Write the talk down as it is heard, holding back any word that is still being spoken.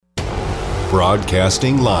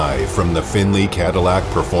Broadcasting live from the Finley Cadillac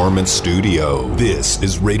Performance Studio. This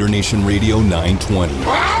is Raider Nation Radio 920.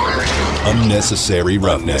 Unnecessary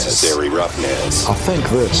Roughness. I think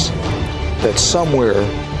that somewhere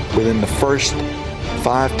within the first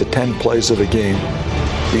 5 to 10 plays of the game,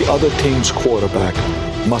 the other team's quarterback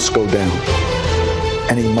must go down.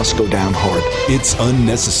 And he must go down hard. It's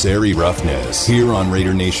Unnecessary Roughness here on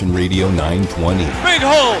Raider Nation Radio 920. Big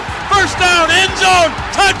hole, first down, end zone,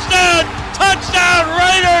 touchdown,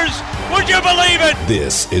 Raiders! Would you believe it?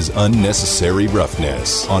 This is Unnecessary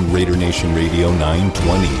Roughness on Raider Nation Radio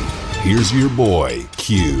 920. Here's your boy,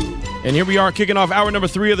 Q. And here we are kicking off hour number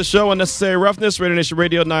 3 of the show, Unnecessary Roughness, Raider Nation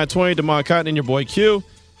Radio 920. Damon Cotton and your boy, Q.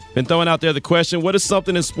 Been throwing out there the question, what is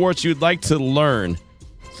something in sports you'd like to learn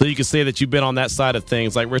so you can say that you've been on that side of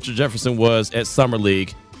things like Richard Jefferson was at Summer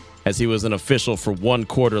League as he was an official for one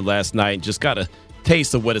quarter last night and just got a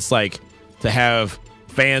taste of what it's like to have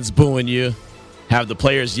fans booing you, have the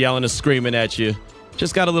players yelling and screaming at you.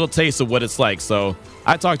 Just got a little taste of what it's like. So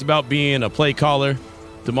I talked about being a play caller.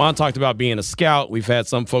 Damon talked about being a scout. We've had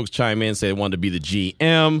some folks chime in and say they want to be the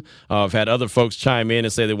GM. I've had other folks chime in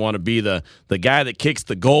and say they want to be the guy that kicks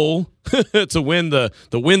the goal to win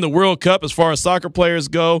the World Cup as far as soccer players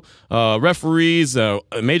go. Referees,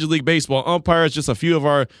 Major League Baseball umpires, just a few of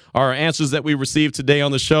our answers that we received today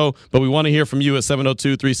on the show. But we want to hear from you at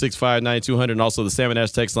 702-365-9200 and also the Salmon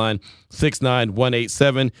Ash text line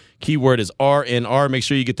 69187. Keyword is RNR. Make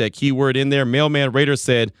sure you get that keyword in there. Mailman Raider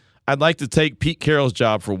said, I'd like to take Pete Carroll's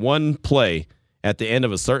job for one play at the end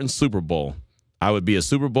of a certain Super Bowl. I would be a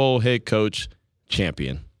Super Bowl head coach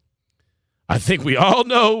champion. I think we all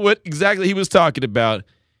know what exactly he was talking about.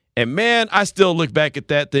 And, man, I still look back at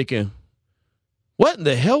that thinking, what in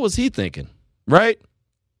the hell was he thinking, right?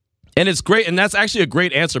 And it's great, and that's actually a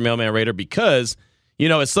great answer, Mailman Raider, because, you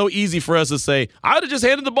know, it's so easy for us to say, I would have just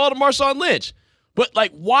handed the ball to Marshawn Lynch. But,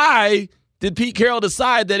 like, why did Pete Carroll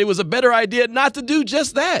decide that it was a better idea not to do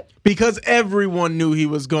just that? Because everyone knew he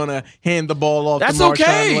was going to hand the ball off to Marshawn Lynch. That's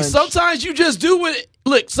okay. Sometimes you just do it.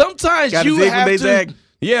 Look, sometimes you have to. Zag.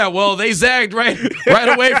 Yeah, well, they zagged right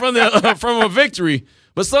away from a victory.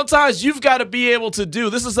 But sometimes you've got to be able to do.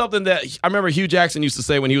 This is something that I remember Hugh Jackson used to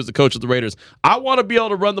say when he was the coach of the Raiders. I want to be able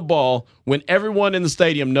to run the ball when everyone in the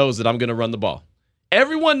stadium knows that I'm going to run the ball.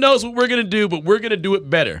 Everyone knows what we're going to do, but we're going to do it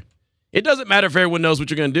better. It doesn't matter if everyone knows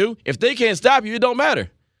what you're going to do. If they can't stop you, it don't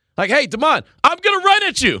matter. Like, hey, Damon, I'm going to run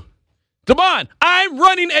at you. Damon, I'm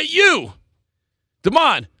running at you.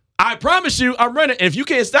 Damon, I promise you I'm running. And if you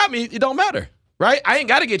can't stop me, it don't matter, right? I ain't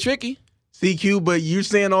got to get tricky. CQ, but you're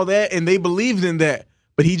saying all that, and they believed in that.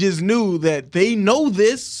 But he just knew that they know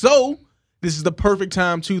this, so this is the perfect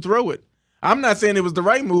time to throw it. I'm not saying it was the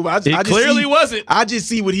right move. It clearly wasn't. I just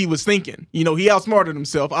see what he was thinking. You know, he outsmarted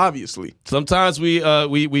himself, obviously. Sometimes we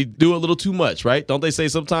do a little too much, right? Don't they say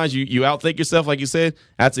sometimes you outthink yourself, like you said?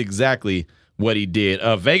 That's exactly what he did.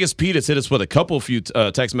 Vegas Pete has hit us with a few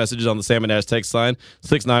text messages on the Salmon Ash text line,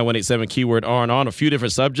 69187, keyword R and on a few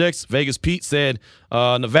different subjects. Vegas Pete said,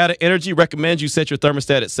 Nevada Energy recommends you set your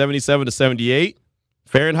thermostat at 77 to 78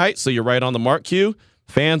 Fahrenheit, so you're right on the mark, Q.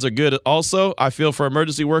 Fans are good also. I feel for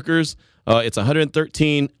emergency workers, it's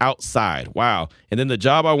 113 outside. Wow. And then the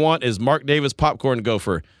job I want is Mark Davis popcorn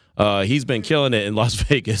gopher. He's been killing it in Las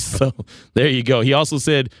Vegas. So there you go. He also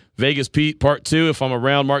said, Vegas Pete, part 2. If I'm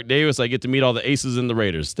around Mark Davis, I get to meet all the aces and the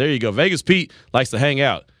Raiders. There you go. Vegas Pete likes to hang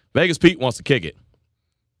out. Vegas Pete wants to kick it.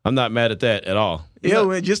 I'm not mad at that at all. Yeah,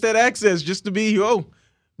 man, just that access, just to be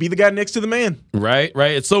the guy next to the man. Right.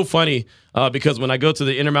 It's so funny because when I go to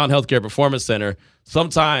the Intermountain Healthcare Performance Center,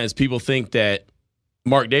 sometimes people think that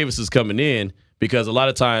Mark Davis is coming in because a lot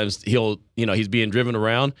of times he's being driven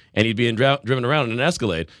around and he's being driven around in an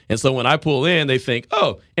Escalade. And so when I pull in, they think,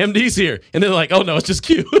 oh, MD's here. And they're like, oh, no, it's just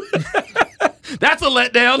Q. That's a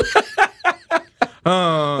letdown.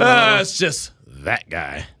 It's just that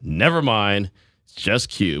guy. Never mind. It's just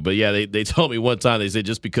Q. But, yeah, they told me one time, they said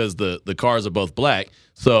just because the cars are both black,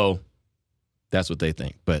 so that's what they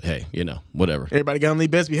think. But, hey, whatever. Everybody got on their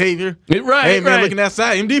best behavior. Right, hey, man, looking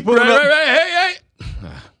outside. MD pulling up. Right. Hey.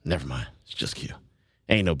 Never mind. It's just Q.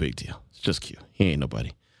 Ain't no big deal. It's just Q. He ain't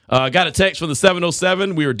nobody. Got a text from the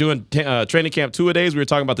 707. We were doing training camp 2-a-days. We were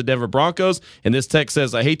talking about the Denver Broncos, and this text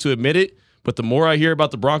says, I hate to admit it, but the more I hear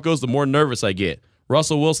about the Broncos, the more nervous I get.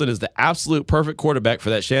 Russell Wilson is the absolute perfect quarterback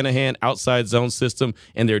for that Shanahan outside zone system,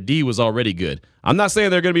 and their D was already good. I'm not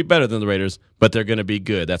saying they're going to be better than the Raiders, but they're going to be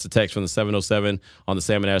good. That's a text from the 707 on the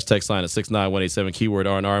Salmon Ash text line at 69187, keyword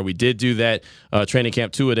R&R. We did do that training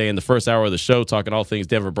camp 2-a-day in the first hour of the show, talking all things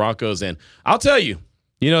Denver Broncos. And I'll tell you,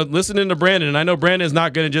 Listening to Brandon, and I know Brandon's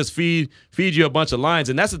not going to just feed you a bunch of lines,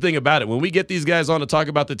 and that's the thing about it. When we get these guys on to talk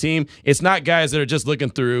about the team, it's not guys that are just looking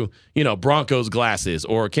through, Broncos glasses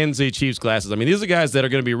or Kansas City Chiefs glasses. I mean, these are guys that are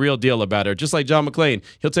going to be real deal about it. Just like John McClain,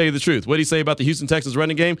 he'll tell you the truth. What did he say about the Houston Texans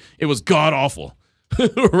running game? It was god-awful,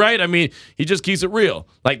 right? I mean, he just keeps it real.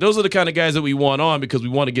 Like, those are the kind of guys that we want on because we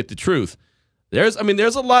want to get the truth. There's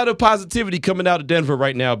a lot of positivity coming out of Denver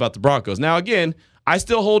right now about the Broncos. Now, again, I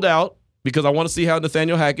still hold out, because I want to see how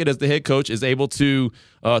Nathaniel Hackett, as the head coach, is able to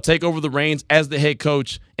take over the reins as the head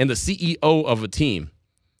coach and the CEO of a team.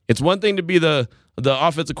 It's one thing to be the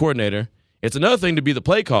offensive coordinator. It's another thing to be the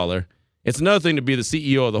play caller. It's another thing to be the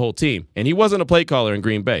CEO of the whole team. And he wasn't a play caller in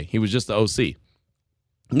Green Bay. He was just the OC.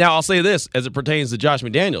 Now, I'll say this as it pertains to Josh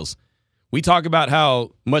McDaniels. We talk about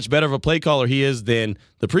how much better of a play caller he is than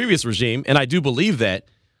the previous regime, and I do believe that.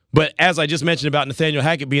 But as I just mentioned about Nathaniel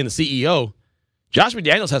Hackett being the CEO, Josh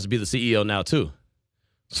McDaniels has to be the CEO now, too.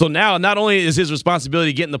 So now, not only is his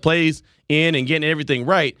responsibility getting the plays in and getting everything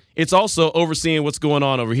right, it's also overseeing what's going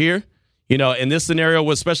on over here. In this scenario,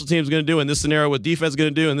 what special teams are going to do, in this scenario, what defense is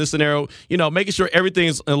going to do, in this scenario, making sure everything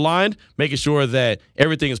is aligned, making sure that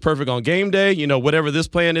everything is perfect on game day, whatever this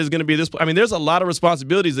plan is going to be. There's a lot of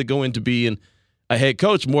responsibilities that go into being a head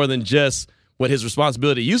coach more than just what his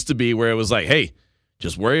responsibility used to be, where it was like, hey,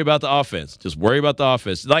 just worry about the offense. Just worry about the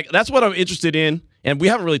offense. Like, that's what I'm interested in, and we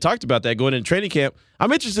haven't really talked about that going into training camp.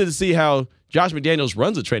 I'm interested to see how Josh McDaniels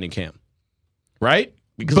runs a training camp, right?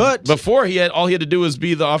 Because before, all he had to do was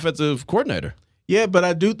be the offensive coordinator. Yeah, but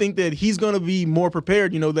I do think that he's going to be more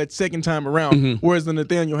prepared, that second time around, whereas the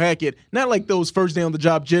Nathaniel Hackett, not like those first day on the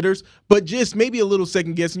job jitters, but just maybe a little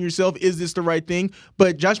second guessing yourself, is this the right thing?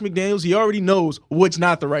 But Josh McDaniels, he already knows what's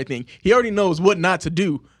not the right thing. He already knows what not to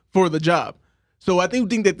do for the job. So I think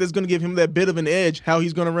that that's going to give him that bit of an edge, how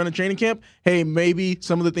he's going to run a training camp. Hey, maybe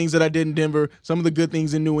some of the things that I did in Denver, some of the good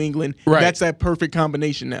things in New England, That's that perfect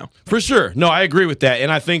combination now. For sure. No, I agree with that.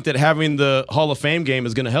 And I think that having the Hall of Fame game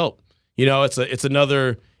is going to help. It's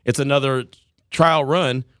another trial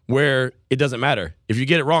run where it doesn't matter. If you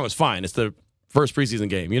get it wrong, it's fine. It's the first preseason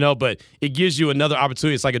game, but it gives you another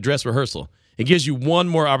opportunity. It's like a dress rehearsal. It gives you one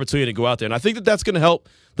more opportunity to go out there. And I think that that's going to help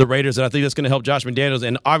the Raiders, and I think that's going to help Josh McDaniels.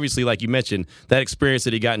 And obviously, like you mentioned, that experience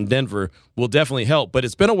that he got in Denver will definitely help. But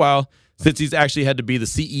it's been a while since he's actually had to be the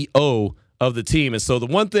CEO of the team. And so the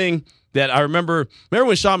one thing that I remember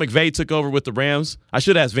when Sean McVay took over with the Rams. I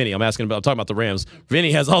should ask Vinny. I'm talking about the Rams.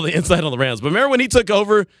 Vinny has all the insight on the Rams. But remember when he took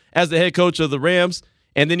over as the head coach of the Rams,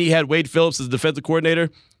 and then he had Wade Phillips as defensive coordinator?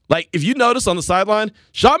 Like, if you notice on the sideline,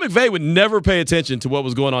 Sean McVay would never pay attention to what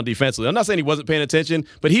was going on defensively. I'm not saying he wasn't paying attention,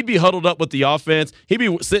 but he'd be huddled up with the offense. He'd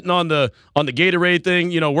be sitting on the Gatorade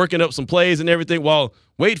thing, working up some plays and everything, while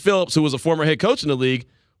Wade Phillips, who was a former head coach in the league,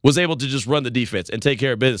 was able to just run the defense and take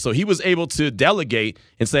care of business. So he was able to delegate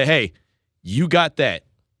and say, hey, you got that.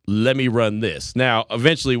 Let me run this. Now,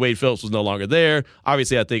 eventually, Wade Phillips was no longer there.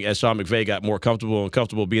 Obviously, I think as Sean McVay got more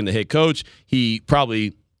comfortable being the head coach, he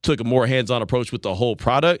probably took a more hands-on approach with the whole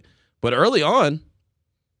product. But early on,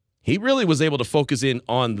 he really was able to focus in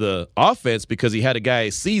on the offense because he had a guy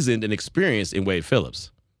seasoned and experienced in Wade Phillips.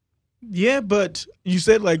 Yeah, but you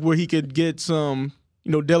said like where he could get some,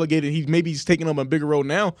 delegated. He's taking on a bigger role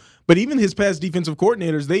now. But even his past defensive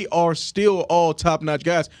coordinators, they are still all top-notch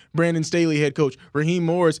guys. Brandon Staley, head coach. Raheem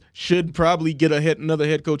Morris should probably get another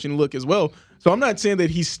head coaching look as well. So I'm not saying that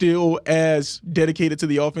he's still as dedicated to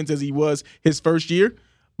the offense as he was his first year.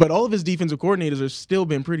 But all of his defensive coordinators have still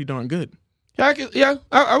been pretty darn good. I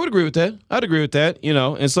would agree with that. I'd agree with that,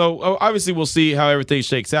 And so obviously we'll see how everything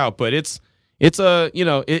shakes out. But it's a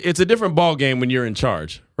different ball game when you're in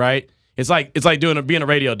charge, right? It's like being a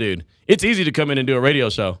radio dude. It's easy to come in and do a radio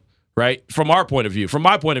show, right? From our point of view, from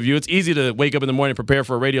my point of view, it's easy to wake up in the morning, prepare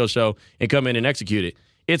for a radio show, and come in and execute it.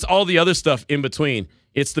 It's all the other stuff in between.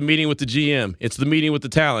 It's the meeting with the GM. It's the meeting with the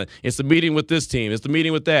talent. It's the meeting with this team. It's the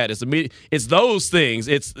meeting with that. It's those things.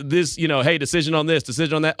 It's this, hey, decision on this,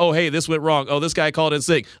 decision on that. Oh, hey, this went wrong. Oh, this guy called in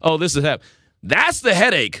sick. Oh, this is happening. That's the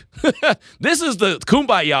headache. This is the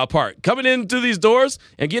kumbaya part. Coming into these doors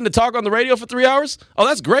and getting to talk on the radio for 3 hours. Oh,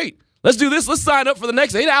 that's great. Let's do this. Let's sign up for the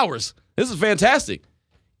next 8 hours. This is fantastic.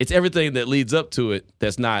 It's everything that leads up to it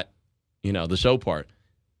that's not, the show part.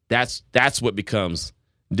 That's what becomes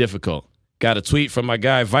difficult. Got a tweet from my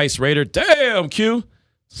guy, Vice Raider. Damn, Q.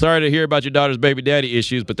 Sorry to hear about your daughter's baby daddy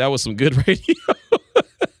issues, but that was some good radio.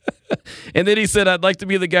 And then he said, I'd like to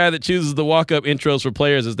be the guy that chooses the walk-up intros for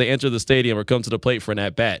players as they enter the stadium or come to the plate for an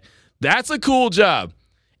at-bat. That's a cool job.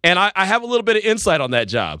 And I have a little bit of insight on that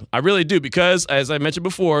job. I really do because, as I mentioned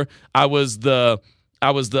before, I was the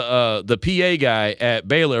the PA guy at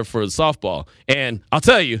Baylor for softball. And I'll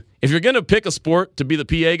tell you, if you're going to pick a sport to be the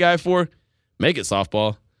PA guy for, make it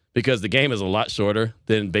softball because the game is a lot shorter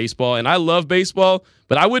than baseball. And I love baseball,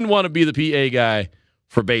 but I wouldn't want to be the PA guy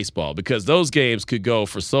for baseball because those games could go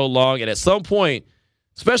for so long. And at some point,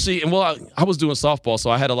 especially, and well, I was doing softball, so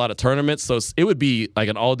I had a lot of tournaments. So it would be like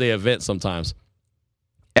an all-day event sometimes.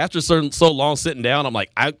 After so long sitting down,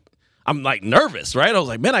 I'm like nervous, right? I was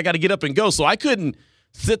like, man, I got to get up and go. So I couldn't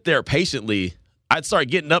sit there patiently. I'd start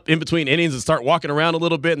getting up in between innings and start walking around a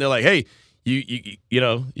little bit. And they're like, hey, you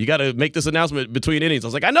got to make this announcement between innings. I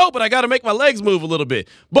was like, I know, but I got to make my legs move a little bit.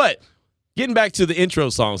 But getting back to the intro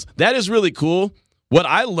songs, that is really cool. What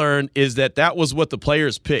I learned is that was what the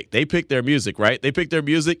players picked. They picked their music, right? They picked their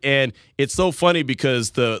music, and it's so funny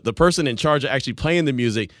because the person in charge of actually playing the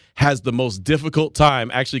music has the most difficult time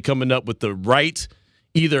actually coming up with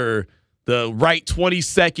either the right 20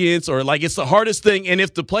 seconds or like it's the hardest thing. And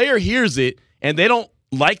if the player hears it and they don't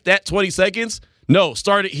like that 20 seconds, no,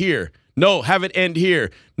 start it here. No, have it end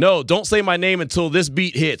here. No, don't say my name until this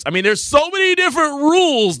beat hits. I mean, there's so many different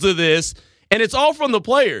rules to this, and it's all from the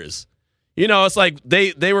players. You know, it's like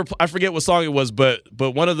they were. I forget what song it was, but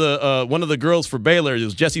one of the girls for Baylor, it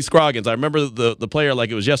was Jessie Scroggins. I remember the player like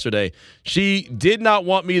it was yesterday. She did not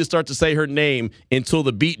want me to start to say her name until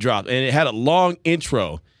the beat dropped, and it had a long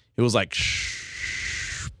intro. It was like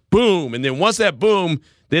shh, boom, and then once that boom,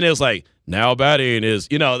 then it was like now batting is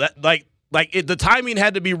that the timing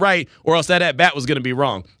had to be right, or else that at bat was going to be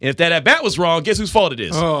wrong. And if that at bat was wrong, guess whose fault it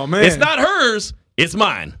is? Oh man, it's not hers, it's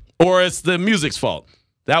mine, or it's the music's fault.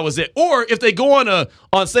 That was it. Or if they go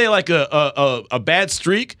on say like a bad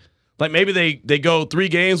streak, like maybe they go 3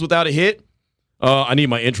 games without a hit, I need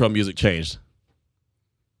my intro music changed.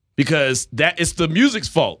 Because it's the music's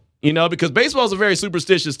fault, because baseball is a very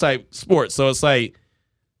superstitious type sport. So it's like,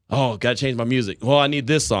 oh, got to change my music. Well, I need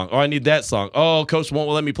this song. Oh, I need that song. Oh, coach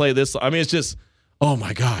won't let me play this song. I mean, it's just, oh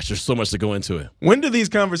my gosh, there's so much to go into it. When do these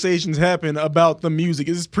conversations happen about the music?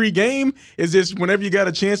 Is this pregame? Is this whenever you got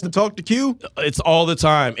a chance to talk to Q? It's all the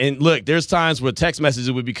time. And look, there's times where text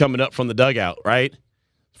messages would be coming up from the dugout, right?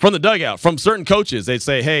 From the dugout, from certain coaches. They'd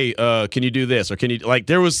say, hey, can you do this? Or can you, like,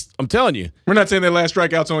 I'm telling you. We're not saying that last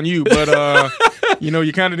strikeout's on you, but,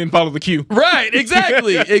 you kind of didn't follow the cue. Right,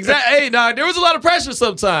 exactly. Hey, there was a lot of pressure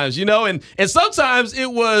sometimes, and sometimes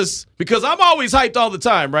it was because I'm always hyped all the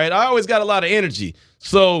time, right? I always got a lot of energy.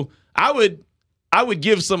 So I would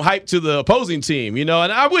give some hype to the opposing team, and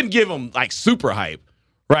I wouldn't give them like super hype,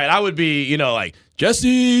 right? I would be, like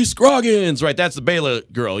Jessie Scroggins, right? That's the Baylor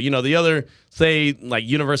girl. The other, say, like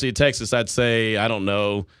University of Texas, I'd say, I don't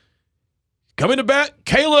know, coming to bat,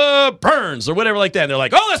 Kayla Burns or whatever like that. And they're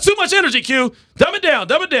like, oh, that's too much energy, Q. Dumb it down,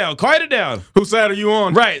 quiet it down. Whose side are you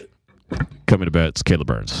on? Right. Coming to bat, it's Kayla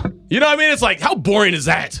Burns. You know what I mean? It's like, how boring is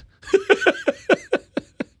that?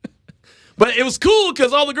 But it was cool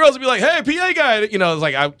because all the girls would be like, hey, PA guy. It's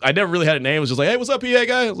like I never really had a name. It was just like, hey, what's up, PA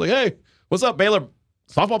guy? I was like, hey, what's up, Baylor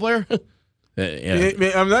softball player? Yeah.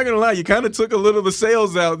 Man, I'm not going to lie. You kind of took a little of the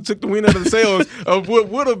sails out, took the wind out of the sails of what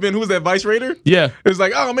would have been, who was that, Vice Raider? Yeah. It was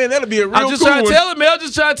like, oh, man, that'll be a real I'm just cool trying to one. tell him, man. I'm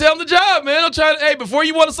just trying to tell him the job, man. I'm trying to, hey, before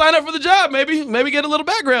you want to sign up for the job, maybe get a little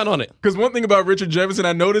background on it. Because one thing about Richard Jefferson,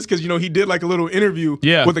 I noticed, because, he did like a little interview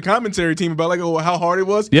with the commentary team about like, how hard it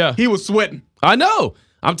was. Yeah. He was sweating. I know.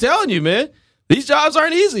 I'm telling you, man. These jobs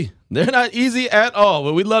aren't easy. They're not easy at all.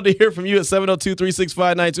 But we'd love to hear from you at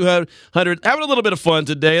 702-365-9200. Having a little bit of fun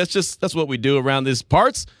today. That's what we do around these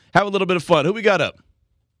parts. Have a little bit of fun. Who we got up?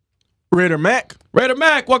 Raider Mac. Raider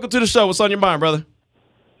Mac, welcome to the show. What's on your mind, brother?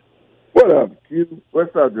 What up, Q?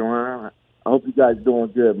 What's up, Joanne? I hope you guys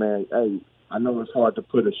doing good, man. Hey, I know it's hard to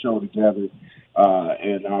put a show together,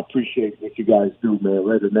 and I appreciate what you guys do, man.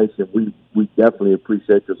 Raider Nation, we definitely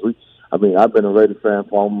appreciate this. I've been a Raider fan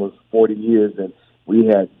for almost 40 years, and we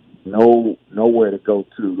had nowhere to go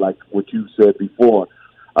to, like what you said before.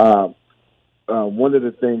 One of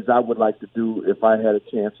the things I would like to do if I had a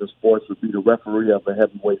chance in sports would be the referee of a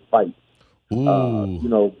heavyweight fight. Back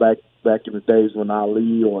in the days when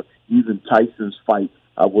Ali or even Tyson's fight,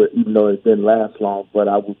 I would, even though it didn't last long, but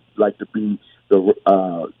I would like to be the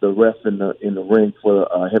ref in the ring for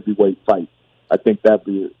a heavyweight fight. I think that'd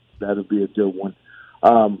be a good one.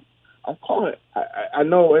 I'm calling. I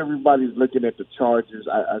know everybody's looking at the Chargers.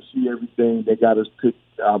 I see everything they got us pick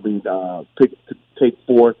to take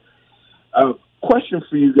forth. Question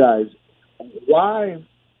for you guys: Why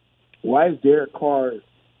is Derek Carr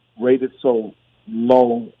rated so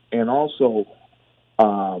low? And also,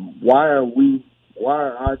 why are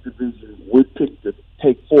our division we picked to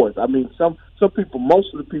take fourth? I mean, most of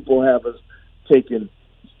the people have us taking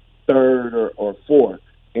third or fourth.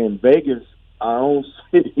 In Vegas, our own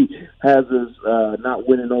city has us not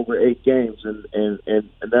winning over 8 games, and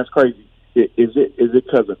that's crazy. Is it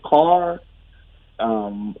because of Carr,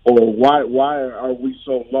 or why are we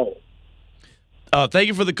so low? Thank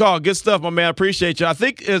you for the call. Good stuff, my man. I appreciate you. I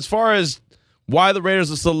think as far as why the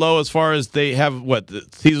Raiders are so low, as far as they have the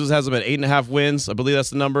Caesars has them at 8.5 wins. I believe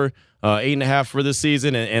that's the number, 8.5 for this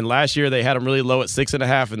season. And last year they had them really low at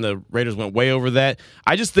 6.5, and the Raiders went way over that.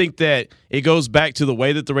 I just think that it goes back to the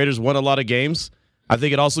way that the Raiders won a lot of games. I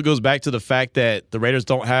think it also goes back to the fact that the Raiders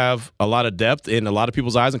don't have a lot of depth in a lot of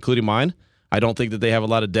people's eyes, including mine. I don't think that they have a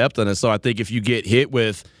lot of depth, and so I think if you get hit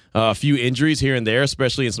with a few injuries here and there,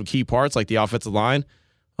 especially in some key parts like the offensive line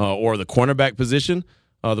or the cornerback position,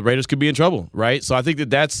 the Raiders could be in trouble, right? So I think that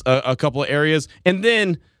that's a couple of areas. And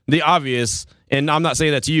then the obvious, and I'm not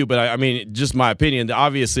saying that to you, but I mean, just my opinion, the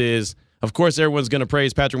obvious is, of course, everyone's going to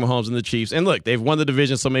praise Patrick Mahomes and the Chiefs. And look, they've won the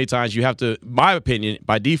division so many times, you have to, my opinion,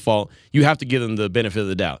 by default, you have to give them the benefit of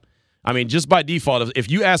the doubt. I mean, just by default,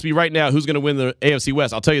 if you ask me right now who's going to win the AFC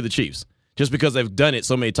West, I'll tell you the Chiefs, just because they've done it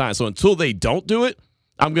so many times. So until they don't do it,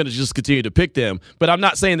 I'm going to just continue to pick them. But I'm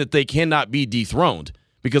not saying that they cannot be dethroned,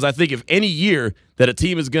 because I think if any year that a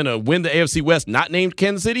team is going to win the AFC West not named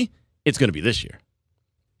Kansas City, it's going to be this year.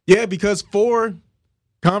 Yeah, because 4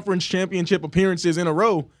 conference championship appearances in a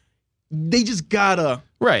row, they just gotta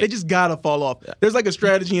fall off. There's like a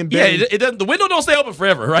strategy in betting. Yeah, it doesn't. The window don't stay open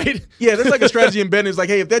forever, right? Yeah, there's like a strategy in betting. It's like,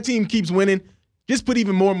 hey, if that team keeps winning, just put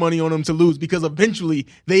even more money on them to lose, because eventually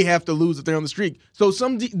they have to lose if they're on the streak. So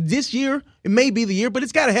this year, it may be the year, but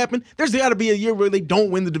it's got to happen. There's got to be a year where they don't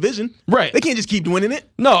win the division. Right. They can't just keep winning it.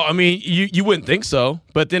 No, I mean, you wouldn't think so.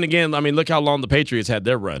 But then again, I mean, look how long the Patriots had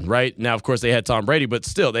their run, right? Now, of course, they had Tom Brady, but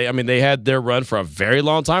still, they had their run for a very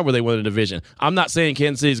long time where they won the division. I'm not saying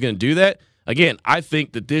Kansas City is going to do that. Again, I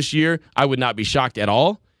think that this year, I would not be shocked at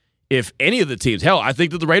all if any of the teams, hell, I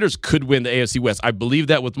think that the Raiders could win the AFC West. I believe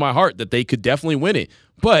that with my heart, that they could definitely win it.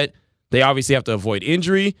 But they obviously have to avoid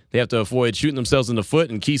injury. They have to avoid shooting themselves in the foot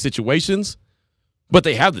in key situations. But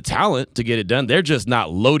they have the talent to get it done. They're just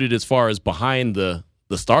not loaded as far as behind the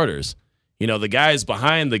starters. You know, the guys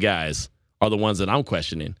behind the guys are the ones that I'm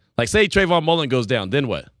questioning. Like, say Trayvon Mullen goes down, then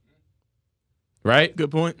what? Right? Good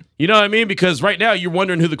point. You know what I mean? Because right now you're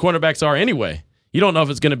wondering who the cornerbacks are anyway. You don't know if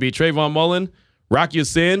it's going to be Trayvon Mullen, Rocky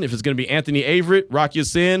Ya-Sin, if it's going to be Anthony Averett, Rocky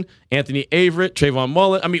Ya-Sin, Anthony Averett, Trayvon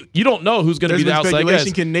Mullen. I mean, you don't know who's going to be the outside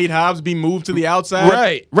guys. Can Nate Hobbs be moved to the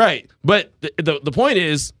outside? Right. But the point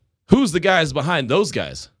is, who's the guys behind those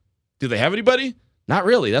guys? Do they have anybody? Not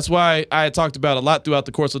really. That's why I talked about a lot throughout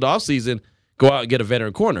the course of the offseason, go out and get a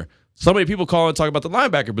veteran corner. So many people call and talk about the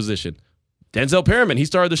linebacker position. Denzel Perryman, he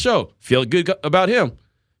started the show. Feel good about him.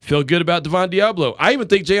 Feel good about Devon Diablo. I even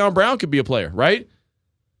think Jayon Brown could be a player, right?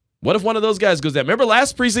 What if one of those guys goes down? Remember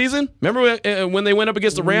last preseason? Remember when they went up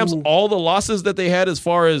against the Rams, all the losses that they had as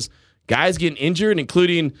far as guys getting injured,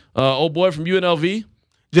 including old boy from UNLV?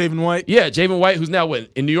 Javen White? Yeah, Javen White, who's now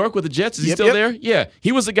in New York with the Jets. Is he still there? Yeah.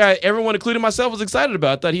 He was the guy everyone, including myself, was excited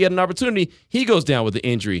about. I thought he had an opportunity. He goes down with the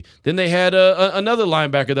injury. Then they had another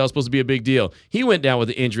linebacker that was supposed to be a big deal. He went down with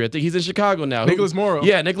the injury. I think he's in Chicago now. Nicholas Morrow.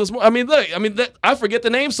 Yeah, Nicholas Morrow. I mean, look, I forget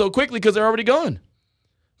the name so quickly because they're already gone.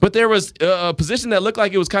 But there was a position that looked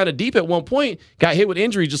like it was kind of deep at one point, got hit with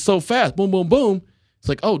injury just so fast. Boom, boom, boom. It's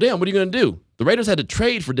like, oh, damn, what are you going to do? The Raiders had to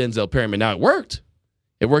trade for Denzel Perryman. Now, it worked.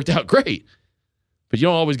 It worked out great. But you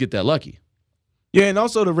don't always get that lucky. Yeah, and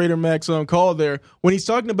also the Raider Max on call there, when he's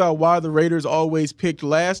talking about why the Raiders always picked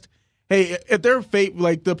last, hey, if their fate,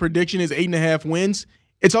 like the prediction is 8.5 wins,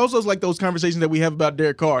 it's also like those conversations that we have about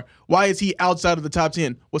Derek Carr. Why is he outside of the top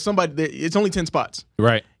 10? Well, it's only 10 spots.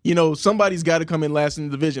 Right. You know, somebody's got to come in last in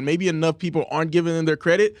the division. Maybe enough people aren't giving them their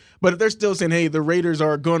credit, but if they're still saying, hey, the Raiders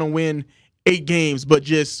are going to win 8 games, but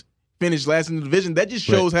just finish last in the division, that just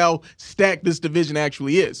shows how stacked this division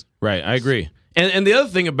actually is. Right, I agree. And the other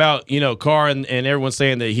thing about, Carr and everyone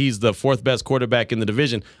saying that he's the 4th best quarterback in the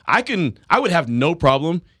division, I would have no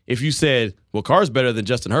problem if you said, well, Carr's better than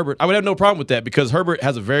Justin Herbert. I would have no problem with that because Herbert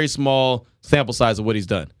has a very small sample size of what he's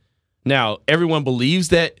done. Now, everyone believes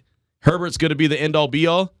that Herbert's going to be the end-all,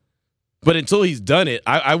 be-all, but until he's done it,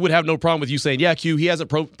 I would have no problem with you saying, yeah, Q, he hasn't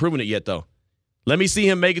proven it yet, though. Let me see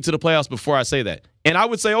him make it to the playoffs before I say that. And I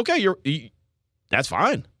would say, okay, that's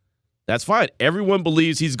fine. That's fine. Everyone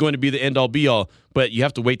believes he's going to be the end-all, be-all, but you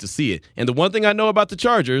have to wait to see it. And the one thing I know about the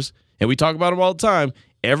Chargers, and we talk about them all the time,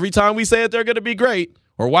 every time we say that they're going to be great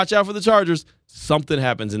or watch out for the Chargers, something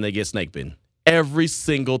happens and they get snake bitten. Every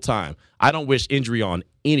single time. I don't wish injury on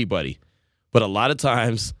anybody, but a lot of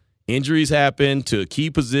times injuries happen to key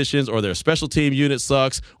positions, or their special team unit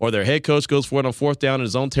sucks, or their head coach goes for it on fourth down in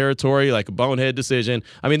his own territory, like a bonehead decision.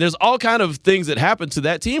 I mean, there's all kind of things that happen to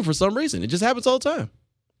that team for some reason. It just happens all the time.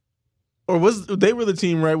 Or they were the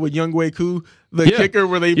team, right, with Younghoe Koo, the kicker,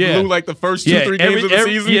 where they blew like the first 2-3 games of the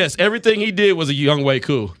season? Yes, everything he did was a Younghoe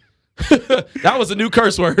Koo. That was a new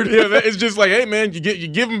curse word. Yeah, it's just like, hey, man, you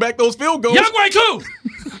give him back those field goals. Younghoe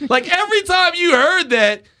Koo! Like, every time you heard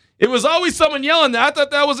that, it was always someone yelling that. I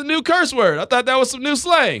thought that was a new curse word. I thought that was some new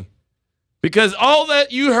slang. Because all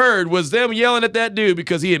that you heard was them yelling at that dude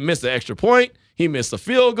because he had missed an extra point. He missed a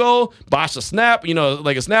field goal, botched a snap. You know,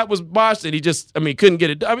 like a snap was botched, and he just, couldn't get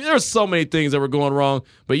it. I mean, there were so many things that were going wrong.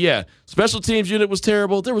 But, yeah, special teams unit was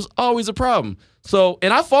terrible. There was always a problem. So,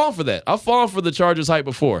 and I've fallen for that. I've fallen for the Chargers hype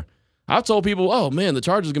before. I've told people, oh, man, the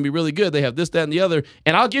Chargers are going to be really good. They have this, that, and the other.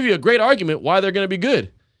 And I'll give you a great argument why they're going to be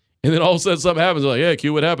good. And then all of a sudden something happens. Like, yeah,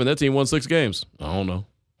 Q, what happened? That team won 6 games. I don't know.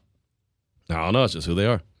 It's just who they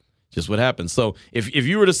are. Just what happens. So if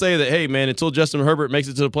you were to say that, hey, man, until Justin Herbert makes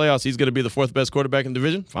it to the playoffs, he's going to be the 4th best quarterback in the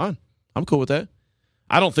division, fine. I'm cool with that.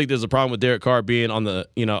 I don't think there's a problem with Derek Carr being on the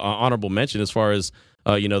honorable mention as far as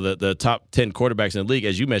the top 10 quarterbacks in the league.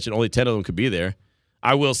 As you mentioned, only 10 of them could be there.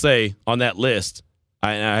 I will say on that list,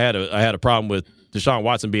 I had a problem with Deshaun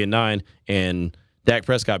Watson being 9 and Dak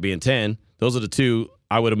Prescott being 10. Those are the two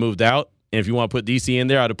I would have moved out. And if you want to put DC in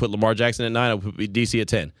there, I'd have put Lamar Jackson at 9. I would put DC at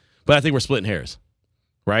 10. But I think we're splitting hairs,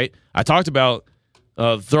 right? I talked about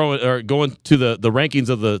going to the rankings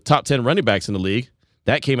of the top 10 running backs in the league.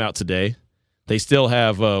 That came out today. They still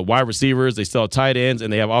have wide receivers. They still have tight ends,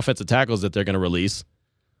 and they have offensive tackles that they're going to release.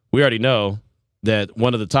 We already know that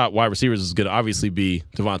one of the top wide receivers is going to obviously be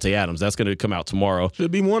Devontae Adams. That's going to come out tomorrow. Should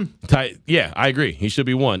be 1. Yeah, I agree. He should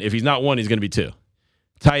be 1. If he's not 1, he's going to be 2.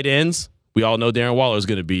 Tight ends, we all know Darren Waller is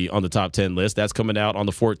going to be on the top 10 list. That's coming out on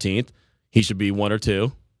the 14th. He should be 1 or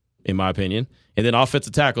 2, in my opinion. And then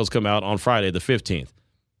offensive tackles come out on Friday, the 15th.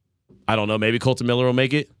 I don't know. Maybe Colton Miller will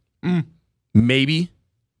make it. Maybe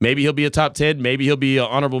he'll be a top 10. Maybe he'll be an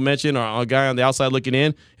honorable mention or a guy on the outside looking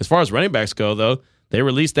in. As far as running backs go, though, they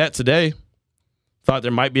released that today. Thought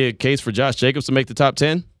there might be a case for Josh Jacobs to make the top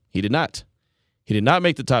 10. He did not. He did not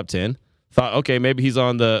make the top 10. Thought, okay, maybe he's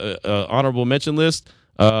on the honorable mention list.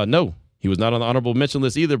 No, he was not on the honorable mention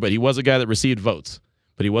list either, but he was a guy that received votes.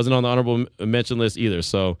 But he wasn't on the honorable mention list either.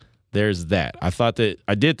 So there's that.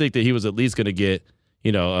 I did think that he was at least going to get,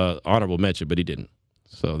 honorable mention, but he didn't.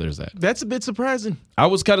 So there's that. That's a bit surprising. I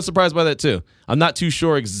was kind of surprised by that too. I'm not too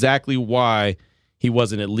sure exactly why he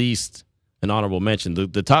wasn't at least an honorable mention.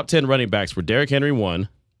 The top 10 running backs were Derrick Henry 1,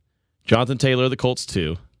 Jonathan Taylor of the Colts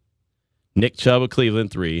 2, Nick Chubb of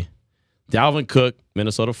Cleveland 3, Dalvin Cook,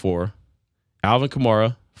 Minnesota 4, Alvin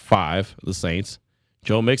Kamara 5 of the Saints,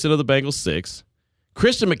 Joe Mixon of the Bengals 6,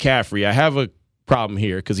 Christian McCaffrey. I have a problem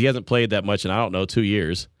here because he hasn't played that much in 2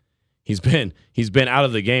 years. He's been out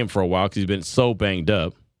of the game for a while because he's been so banged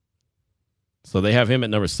up. So they have him at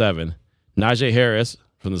number 7. Najee Harris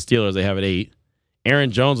from the Steelers, they have at 8.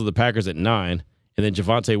 Aaron Jones of the Packers at 9. And then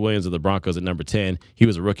Javonte Williams of the Broncos at number 10. He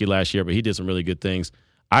was a rookie last year, but he did some really good things.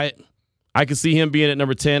 I could see him being at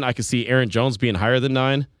number 10. I could see Aaron Jones being higher than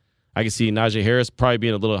 9. I could see Najee Harris probably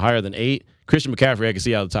being a little higher than 8. Christian McCaffrey, I could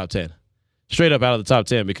see out of the top 10. Straight up out of the top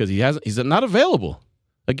 10 because he's not available.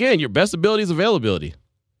 Again, your best ability is availability.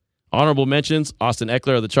 Honorable mentions, Austin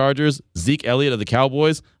Eckler of the Chargers, Zeke Elliott of the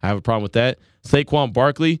Cowboys. I have a problem with that. Saquon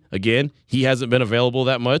Barkley, again, he hasn't been available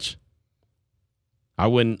that much. I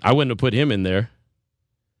wouldn't have put him in there.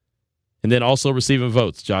 And then also receiving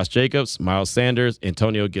votes, Josh Jacobs, Miles Sanders,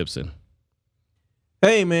 Antonio Gibson.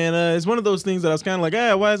 Hey, man, it's one of those things that I was kind of like,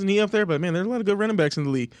 why isn't he up there? But, man, there's a lot of good running backs in the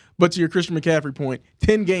league. But to your Christian McCaffrey point,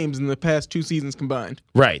 10 games in the past 2 seasons combined.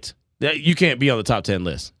 Right. You can't be on the top 10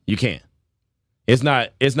 list. You can't. It's not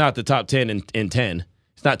the top 10 in 10.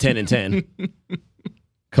 It's not 10 and 10.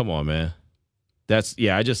 Come on, man.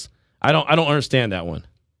 I don't understand that one.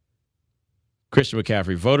 Christian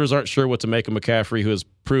McCaffrey. Voters aren't sure what to make of McCaffrey, who has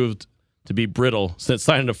proved to be brittle since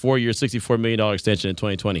signing a 4-year, $64 million extension in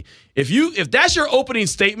 2020. If that's your opening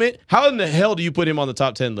statement, how in the hell do you put him on the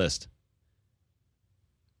top 10 list?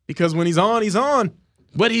 Because when he's on, he's on.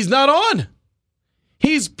 But he's not on.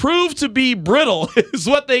 He's proved to be brittle, is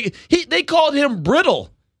what they called him brittle.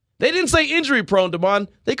 They didn't say injury prone, Damon.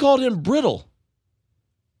 They called him brittle.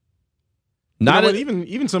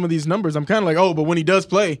 Even some of these numbers, I'm kind of like, but when he does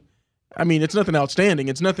play, it's nothing outstanding.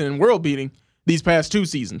 It's nothing world beating these past 2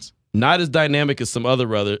 seasons. Not as dynamic as some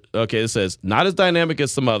other Okay, it says not as dynamic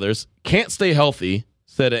as some others. Can't stay healthy,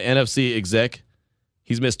 said an NFC exec.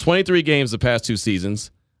 He's missed 23 games the past 2 seasons.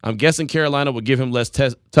 I'm guessing Carolina will give him less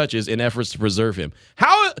touches in efforts to preserve him.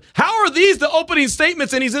 How are these the opening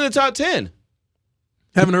statements and he's in the top 10?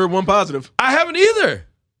 Haven't heard one positive. I haven't either.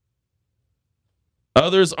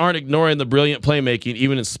 Others aren't ignoring the brilliant playmaking,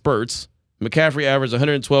 even in spurts. McCaffrey averaged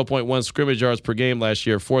 112.1 scrimmage yards per game last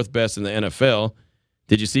year, fourth best in the NFL.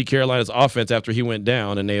 Did you see Carolina's offense after he went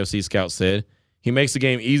down, an AFC scout said. He makes the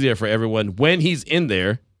game easier for everyone when he's in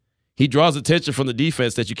there. He draws attention from the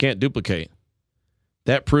defense that you can't duplicate.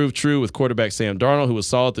 That proved true with quarterback Sam Darnold, who was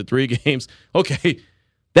solid through 3 games. Okay,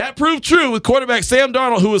 that proved true with quarterback Sam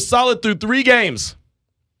Darnold, who was solid through 3 games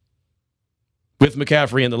with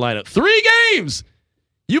McCaffrey in the lineup. 3 games!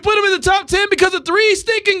 You put him in the top 10 because of 3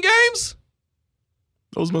 stinking games?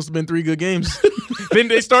 Those must have been 3 good games. Didn't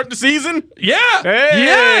they start the season? Yeah. Hey.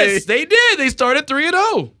 Yes, they did. They started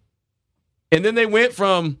 3-0. And then they went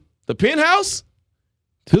from the penthouse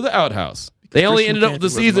to the outhouse. They only ended up with the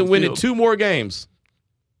season winning 2 more games.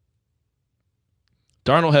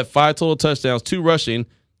 Darnold had 5 total touchdowns, 2 rushing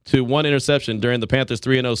to 1 interception during the Panthers'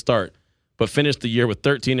 3-0 start, but finished the year with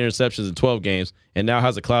 13 interceptions in 12 games and now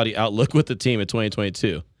has a cloudy outlook with the team in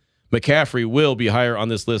 2022. McCaffrey will be higher on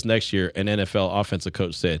this list next year, an NFL offensive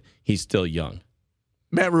coach said. He's still young.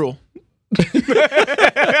 Matt Rule.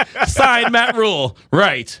 Signed Matt Rule.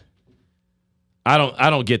 Right. I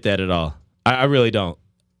don't get that at all. I really don't.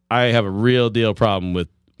 I have a real deal problem with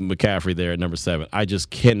McCaffrey there at number 7. I just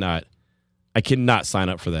cannot sign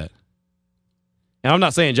up for that. And I'm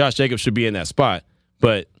not saying Josh Jacobs should be in that spot,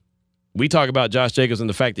 but we talk about Josh Jacobs and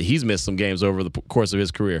the fact that he's missed some games over the course of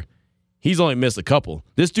his career. He's only missed a couple.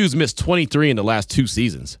 This dude's missed 23 in the last 2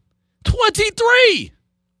 seasons. 23!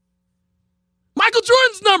 Michael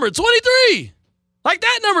Jordan's number, 23. Like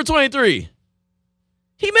that number, 23.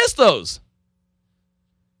 He missed those.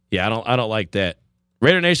 Yeah, I don't like that.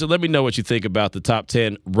 Raider Nation, let me know what you think about the top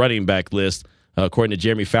 10 running back list. According to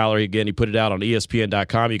Jeremy Fowler, again, he put it out on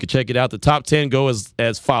ESPN.com. You can check it out. The top 10 go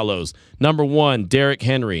as follows. Number 1, Derrick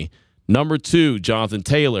Henry. Number 2, Jonathan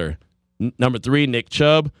Taylor. Number 3, Nick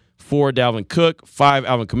Chubb. 4, Dalvin Cook. 5,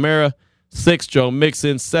 Alvin Kamara. 6, Joe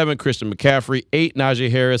Mixon. 7, Christian McCaffrey. 8,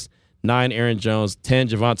 Najee Harris. 9, Aaron Jones. 10,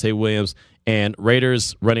 Javonte Williams. And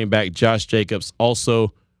Raiders running back Josh Jacobs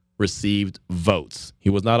also received votes. He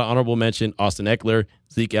was not an honorable mention. Austin Eckler,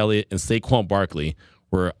 Zeke Elliott, and Saquon Barkley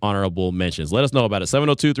were honorable mentions. Let us know about it.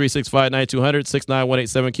 702-365-9200,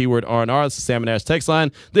 69187, keyword R&R. This is Sam and Ash text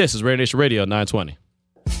line. This is Raider Nation Radio 920.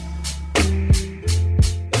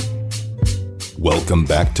 Welcome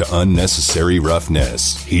back to Unnecessary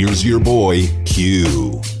Roughness. Here's your boy,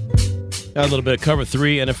 Q. Got a little bit of cover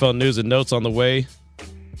 3 NFL news and notes on the way.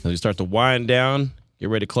 As we start to wind down, get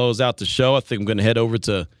ready to close out the show. I think I'm going to head over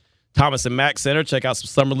to Thomas and Mack Center, check out some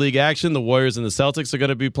Summer League action. The Warriors and the Celtics are going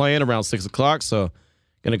to be playing around 6 o'clock, so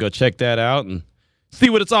going to go check that out and see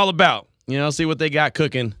what it's all about. You know, see what they got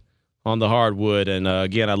cooking on the hardwood. And,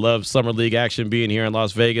 again, I love Summer League action being here in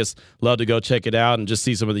Las Vegas. Love to go check it out and just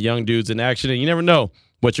see some of the young dudes in action. And you never know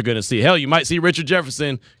what you're going to see. Hell, you might see Richard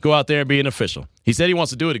Jefferson go out there and be an official. He said he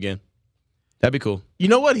wants to do it again. That'd be cool. You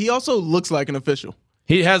know what? He also looks like an official.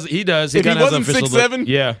 He does. He if he wasn't 6'7",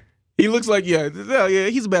 yeah. He looks like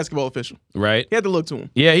he's a basketball official. Right. He had to look to him.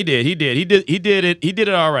 Yeah, he did. He did it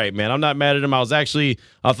all right, man. I'm not mad at him. I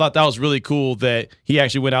thought that was really cool that he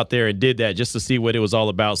actually went out there and did that just to see what it was all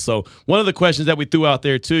about. So one of the questions that we threw out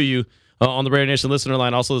there to you on the Raider Nation listener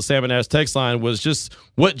line, also the Sam and Ash text line, was just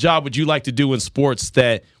what job would you like to do in sports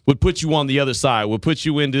that would put you on the other side, would put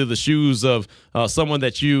you into the shoes of someone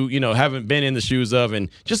that you haven't been in the shoes of, and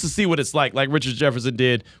just to see what it's like Richard Jefferson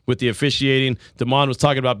did with the officiating. Damon was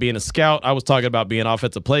talking about being a scout. I was talking about being an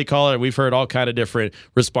offensive play caller. We've heard all kind of different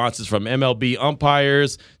responses from MLB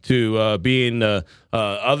umpires to being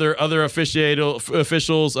other officials,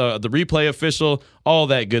 the replay official, all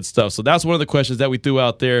that good stuff. So that's one of the questions that we threw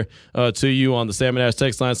out there to you on the Sam and Ash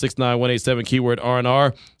text line, 69187, keyword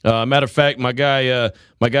R&R. Matter of fact, my guy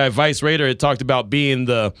Vice Raider had talked about being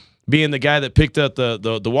the guy that picked up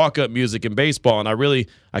the walk-up music in baseball, and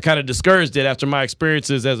I kind of discouraged it after my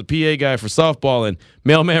experiences as a PA guy for softball. And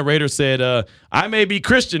Mailman Raider said, I may be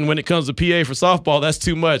Christian when it comes to PA for softball. That's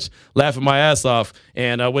too much, laughing my ass off.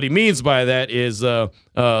 And what he means by that is the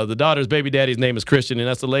daughter's baby daddy's name is Christian, and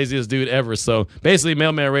that's the laziest dude ever. So basically,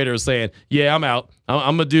 Mailman Raider is saying, yeah, I'm out.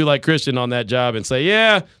 I'm going to do like Christian on that job and say,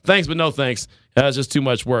 yeah, thanks, but no thanks. That's just too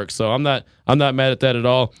much work. So I'm not mad at that at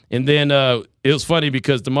all. And then it was funny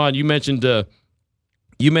because Damon, you mentioned to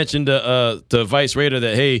Vice Raider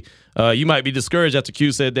that, hey, you might be discouraged after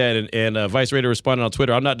Q said that, and Vice Raider responded on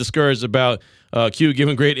Twitter, I'm not discouraged about Q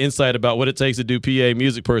giving great insight about what it takes to do PA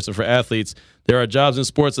music person for athletes. There are jobs in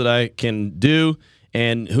sports that I can do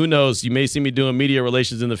And who knows, you may see me doing media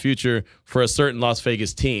relations in the future for a certain Las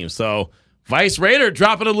Vegas team. So Vice Raider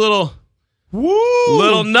dropping a little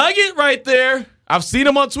nugget right there. I've seen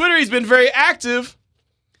him on Twitter. He's been very active.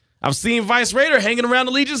 I've seen Vice Raider hanging around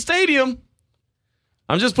Allegiant Stadium.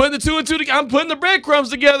 I'm just putting the two and two together. I'm putting the breadcrumbs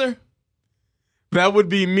together. That would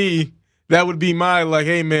be me. That would be my, like,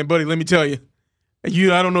 hey, man, buddy, let me tell you. I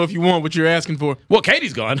don't know if you want what you're asking for. Well,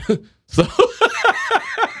 Katie's gone. So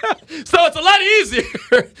it's a lot easier.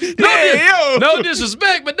 No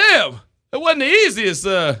disrespect, but damn, it wasn't the easiest,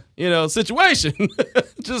 situation.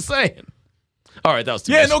 Just saying. All right, that was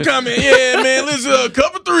too much. No comment. Yeah, man, let's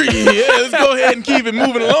cover 3. Yeah, let's go ahead and keep it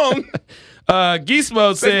moving along. Geese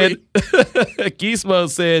said,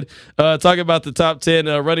 talking about the top 10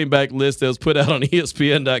 running back list that was put out on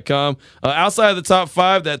ESPN.com. Outside of the top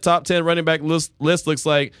 5, that top 10 running back list looks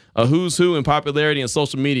like a who's who in popularity in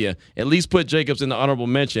social media. At least put Jacobs in the honorable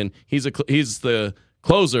mention. He's the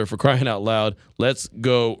closer, for crying out loud. Let's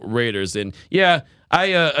go Raiders. And yeah,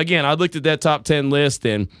 I looked at that top 10 list,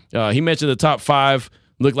 and he mentioned the top 5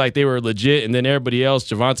 looked like they were legit, and then everybody else,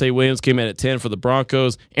 Javonte Williams came in at 10 for the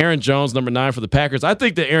Broncos. Aaron Jones, number 9 for the Packers. I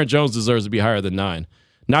think that Aaron Jones deserves to be higher than 9.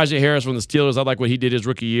 Najee Harris from the Steelers, I like what he did his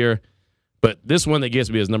rookie year, but this one that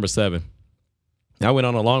gets me is number 7. I went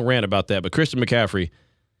on a long rant about that, but Christian McCaffrey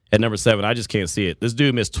at number 7, I just can't see it. This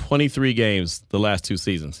dude missed 23 games the last 2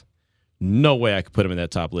 seasons. No way I could put him in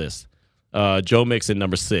that top list. Joe Mixon,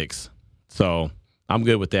 number 6. So I'm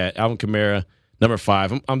good with that. Alvin Kamara, number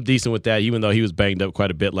 5. I'm decent with that, even though he was banged up quite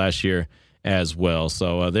a bit last year as well.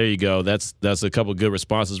 So there you go. That's a couple good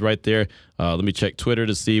responses right there. Let me check Twitter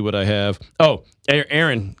to see what I have. Oh,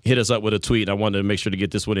 Aaron hit us up with a tweet. I wanted to make sure to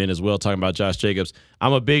get this one in as well, talking about Josh Jacobs.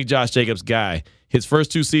 I'm a big Josh Jacobs guy. His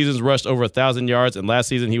first 2 seasons rushed over 1,000 yards, and last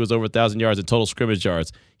season he was over 1,000 yards in total scrimmage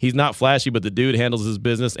yards. He's not flashy, but the dude handles his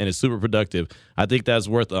business and is super productive. I think that's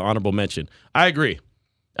worth an honorable mention. I agree.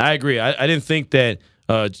 I didn't think that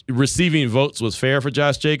receiving votes was fair for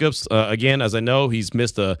Josh Jacobs. Again, as I know, he's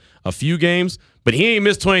missed a few games, but he ain't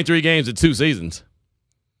missed 23 games in 2 seasons.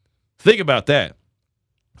 Think about that.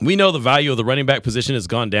 We know the value of the running back position has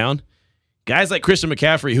gone down. Guys like Christian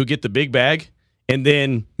McCaffrey, who get the big bag and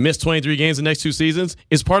then miss 23 games the next 2 seasons,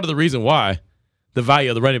 is part of the reason why the value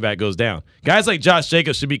of the running back goes down. Guys like Josh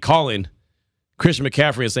Jacobs should be calling Christian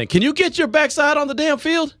McCaffrey and saying, can you get your backside on the damn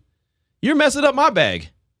field? You're messing up my bag.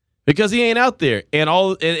 Because he ain't out there, and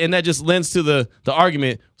that just lends to the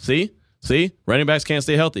argument. See, running backs can't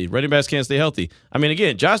stay healthy. I mean,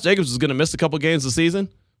 again, Josh Jacobs is going to miss a couple games this season.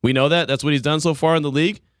 We know that. That's what he's done so far in the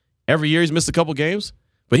league. Every year he's missed a couple games,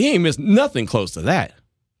 but he ain't missed nothing close to that.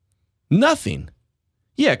 Nothing.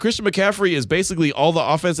 Yeah, Christian McCaffrey is basically all the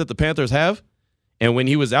offense that the Panthers have, and when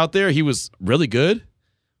he was out there, he was really good,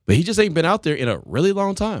 but he just ain't been out there in a really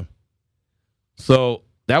long time. So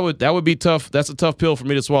that would be tough. That's a tough pill for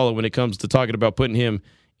me to swallow when it comes to talking about putting him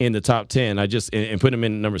in the top 10. And putting him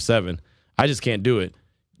in number 7. I just can't do it.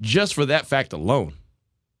 Just for that fact alone,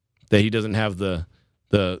 that he doesn't have he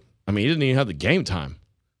doesn't even have the game time.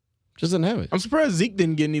 Just doesn't have it. I'm surprised Zeke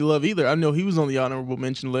didn't get any love either. I know he was on the honorable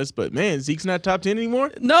mention list, but man, Zeke's not top 10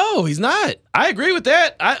 anymore? No, he's not. I agree with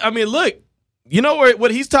that. I mean, look, you know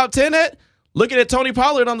what he's top 10 at? Looking at Tony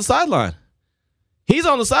Pollard on the sideline. He's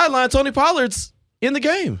on the sideline. Tony Pollard's in the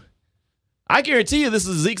game. I guarantee you this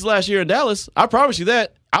is Zeke's last year in Dallas. I promise you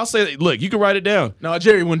that. I'll say that. Look, you can write it down. No,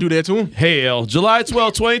 Jerry wouldn't do that to him. Hell, July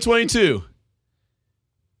 12, 2022.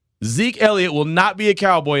 Zeke Elliott will not be a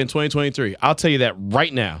Cowboy in 2023. I'll tell you that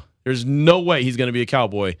right now. There's no way he's going to be a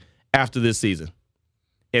Cowboy after this season.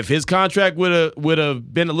 If his contract would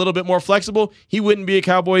have been a little bit more flexible, he wouldn't be a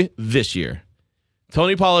Cowboy this year.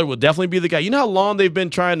 Tony Pollard will definitely be the guy. You know how long they've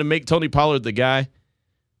been trying to make Tony Pollard the guy?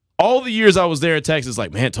 All the years I was there in Texas,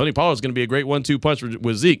 like, man, Tony Pollard's going to be a great 1-2 punch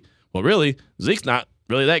with Zeke. Well, really, Zeke's not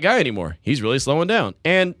really that guy anymore. He's really slowing down.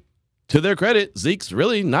 And to their credit, Zeke's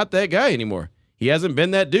really not that guy anymore. He hasn't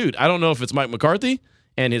been that dude. I don't know if it's Mike McCarthy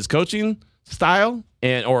and his coaching style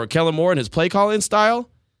or Kellen Moore and his play calling style.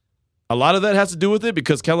 A lot of that has to do with it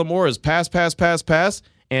because Kellen Moore is pass.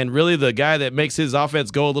 And really the guy that makes his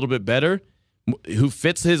offense go a little bit better, who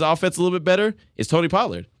fits his offense a little bit better, is Tony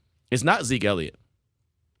Pollard. It's not Zeke Elliott.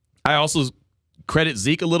 I also credit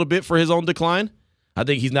Zeke a little bit for his own decline. I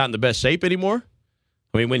think he's not in the best shape anymore.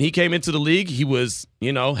 I mean, when he came into the league, he was,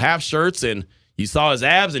 half shirts and you saw his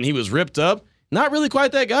abs and he was ripped up. Not really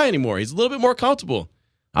quite that guy anymore. He's a little bit more comfortable.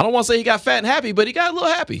 I don't want to say he got fat and happy, but he got a little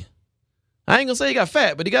happy. I ain't going to say he got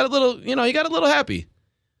fat, but he got a little happy.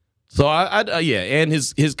 So, and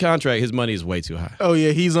his contract, his money is way too high. Oh,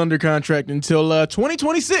 yeah, he's under contract until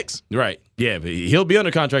 2026. Right. Yeah, but he'll be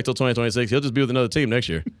under contract till 2026. He'll just be with another team next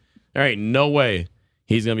year. There ain't no way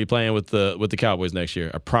he's going to be playing with the Cowboys next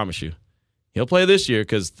year. I promise you. He'll play this year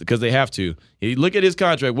because they have to. You look at his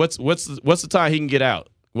contract. What's the time he can get out?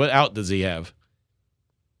 What out does he have?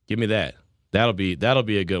 Give me that. That'll be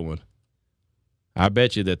a good one. I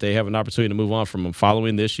bet you that they have an opportunity to move on from him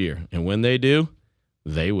following this year, and when they do,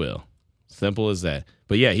 they will. Simple as that.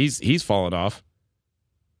 But yeah, he's fallen off.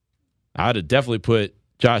 I'd have definitely put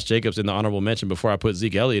Josh Jacobs in the honorable mention before I put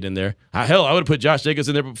Zeke Elliott in there. Hell, I would have put Josh Jacobs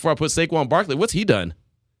in there before I put Saquon Barkley. What's he done?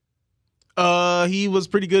 He was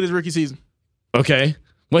pretty good his rookie season. Okay.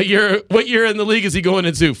 What year in the league is he going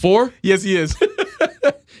into? 4? Yes, he is.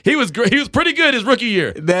 He was great. He was pretty good his rookie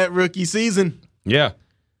year. That rookie season. Yeah.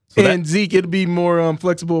 And Zeke, it'd be more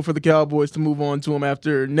flexible for the Cowboys to move on to him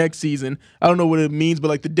after next season. I don't know what it means, but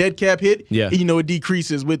like the dead cap hit, it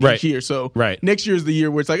decreases with each year. So next year is the year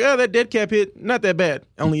where it's like, that dead cap hit, not that bad.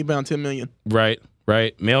 Only about $10 million. Right.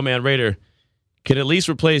 Mailman Raider can at least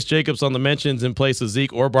replace Jacobs on the mentions in place of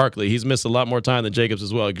Zeke or Barkley. He's missed a lot more time than Jacobs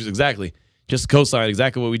as well. Exactly. Just co-sign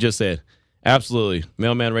exactly what we just said. Absolutely.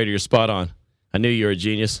 Mailman Raider, you're spot on. I knew you were a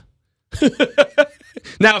genius.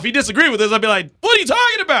 Now, if you disagree with this, I'd be like, what are you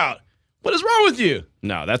talking about? What is wrong with you?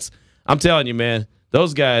 No, I'm telling you, man,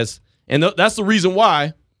 those guys, and that's the reason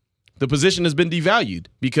why the position has been devalued,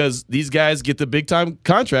 because these guys get the big-time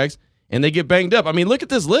contracts and they get banged up. I mean, look at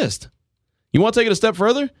this list. You want to take it a step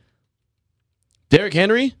further? Derrick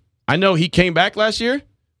Henry, I know he came back last year,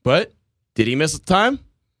 but did he miss time?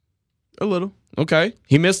 A little. Okay.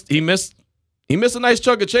 He missed a nice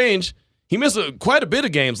chunk of change. He missed quite a bit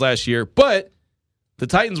of games last year, but the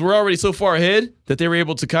Titans were already so far ahead that they were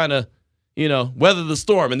able to kind of, weather the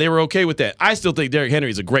storm, and they were okay with that. I still think Derrick Henry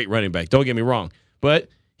is a great running back. Don't get me wrong. But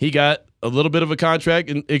he got a little bit of a contract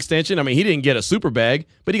extension. I mean, he didn't get a super bag,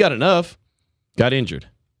 but he got enough. Got injured.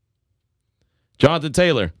 Jonathan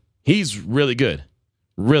Taylor, he's really good.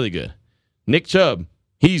 Really good. Nick Chubb,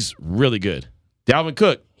 he's really good. Dalvin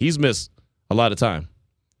Cook, he's missed a lot of time.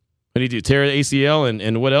 What did he do? Tear ACL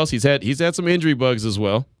and what else? He's had some injury bugs as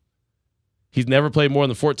well. He's never played more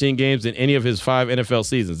than 14 games in any of his 5 NFL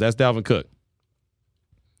seasons. That's Dalvin Cook.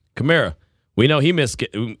 Kamara, we know he missed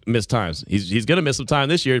times. He's going to miss some time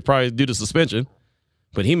this year, probably due to suspension,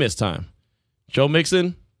 but he missed time. Joe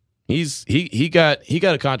Mixon, he got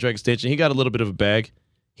a contract extension. He got a little bit of a bag.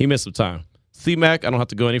 He missed some time. C-Mac, I don't have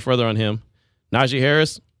to go any further on him. Najee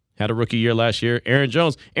Harris had a rookie year last year. Aaron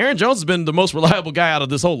Jones has been the most reliable guy out of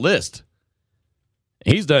this whole list.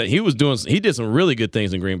 He did some really good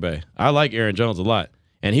things in Green Bay. I like Aaron Jones a lot.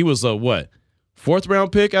 And he was a 4th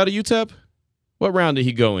round pick out of UTEP? What round did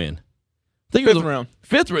he go in? I think 5th round.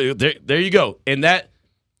 5th round. There you go. And that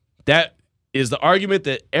is the argument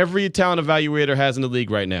that every talent evaluator has in the league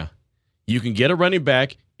right now. You can get a running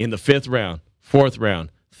back in the 5th round, 4th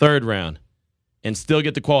round, 3rd round, and still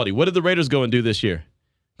get the quality. What did the Raiders go and do this year?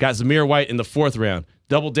 Got Zamir White in the 4th round,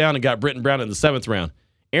 doubled down and got Britton Brown in the 7th round.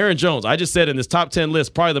 Aaron Jones, I just said in this top 10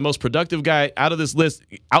 list, probably the most productive guy out of this list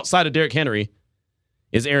outside of Derrick Henry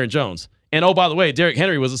is Aaron Jones. And oh, by the way, Derrick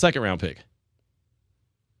Henry was a 2nd round pick.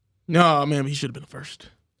 No, man, he should have been the 1st.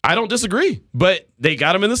 I don't disagree, but they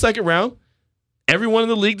got him in the 2nd round. Everyone in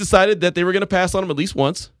the league decided that they were going to pass on him at least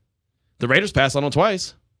once. The Raiders passed on him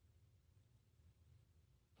twice.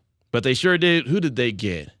 But they sure did. Who did they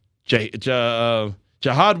get?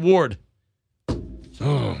 Jihad Ward.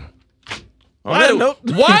 Oh. Why do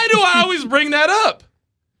I always bring that up?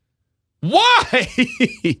 Why?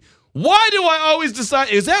 Why do I always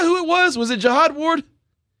decide? Is that who it was? Was it Jihad Ward?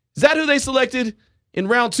 Is that who they selected in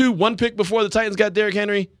round 2, 1 pick before the Titans got Derrick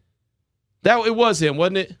Henry? It was him,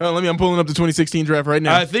 wasn't it? I'm pulling up the 2016 draft right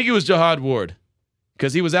now. I think it was Jihad Ward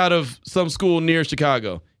because he was out of some school near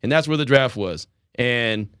Chicago, and that's where the draft was.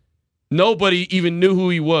 And nobody even knew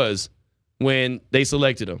who he was when they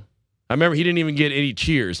selected him. I remember he didn't even get any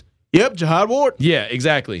cheers. Yep, Jihad Ward. Yeah,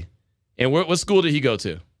 exactly. And what school did he go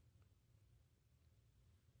to?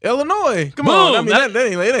 Illinois. Come on. I mean,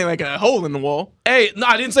 it ain't like a hole in the wall. Hey, no,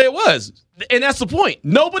 I didn't say it was. And that's the point.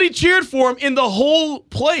 Nobody cheered for him in the whole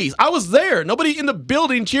place. I was there. Nobody in the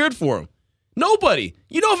building cheered for him. Nobody.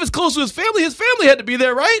 If it's close to his family had to be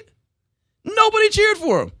there, right? Nobody cheered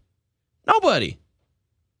for him. Nobody.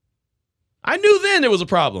 I knew then there was a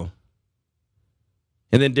problem.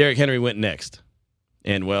 And then Derrick Henry went next.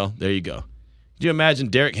 And, well, there you go. Could you imagine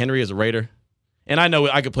Derrick Henry as a Raider? And I know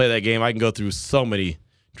I could play that game. I can go through so many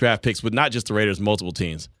draft picks with not just the Raiders, multiple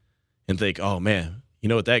teams, and think, oh, man, you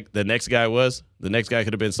know what the next guy was? The next guy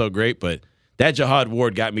could have been so great, but that Jihad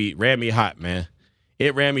Ward ran me hot, man.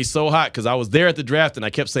 It ran me so hot because I was there at the draft, and I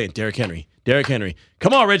kept saying, Derrick Henry, Derrick Henry.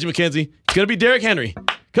 Come on, Reggie McKenzie. It's going to be Derrick Henry.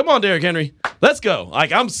 Come on, Derrick Henry. Let's go.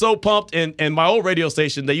 Like, I'm so pumped. And my old radio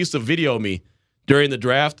station, they used to video me during the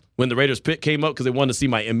draft when the Raiders pick came up because they wanted to see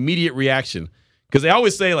my immediate reaction. Because they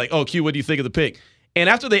always say, like, oh, Q, what do you think of the pick? And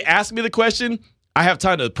after they ask me the question, I have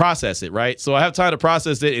time to process it, right? So I have time to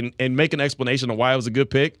process it and make an explanation of why it was a good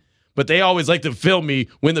pick. But they always like to film me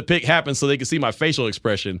when the pick happens so they can see my facial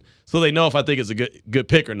expression so they know if I think it's a good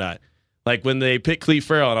pick or not. Like when they picked Cleve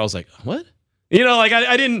Farrell, and I was like, what? You know, like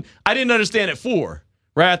I didn't understand at 4,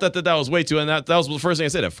 right? I thought that was way too, and that was the first thing I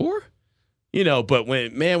said, at 4? You know, but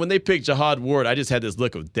when they picked Jihad Ward, I just had this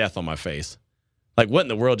look of death on my face. Like, what in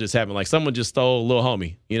the world just happened? Like, someone just stole a little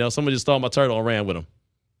homie. You know, someone just stole my turtle and ran with him.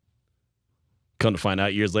 Come to find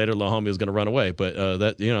out years later, little homie was going to run away. But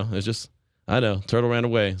that, you know, it's just, I know, turtle ran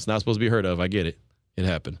away. It's not supposed to be heard of. I get it. It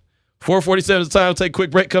happened. 4:47 is the time. We'll take a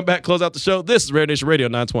quick break, come back, close out the show. This is Raider Nation Radio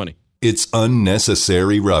 920. It's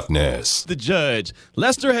unnecessary roughness. The judge,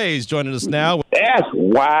 Lester Hayes, joining us now. That's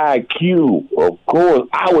why Q, of course,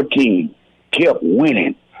 our team kept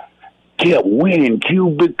winning,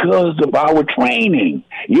 Q, because of our training.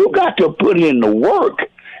 You got to put in the work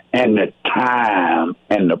and the time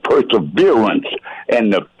and the perseverance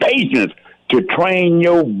and the patience to train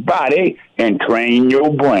your body and train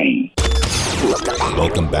your brain.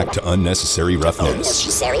 Welcome back to Unnecessary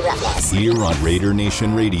Roughness. Here on Raider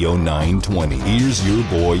Nation Radio 920. Here's your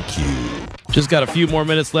boy Q. Just got a few more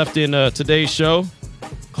minutes left in today's show.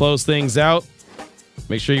 Close things out.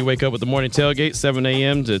 Make sure you wake up with the morning tailgate, 7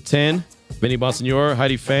 a.m. to 10. Vinny Bonsignor,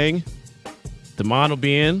 Heidi Fang. Damon will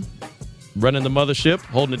be in, running the mothership,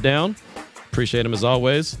 holding it down. Appreciate him as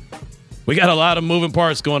always. We got a lot of moving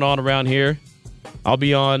parts going on around here. I'll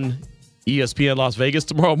be on ESPN Las Vegas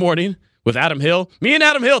tomorrow morning with Adam Hill. Me and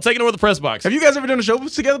Adam Hill taking over the press box. Have you guys ever done a show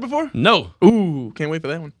together before? No. Ooh, can't wait for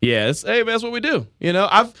that one. Yeah, hey, man, that's what we do. You know,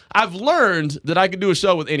 I've learned that I can do a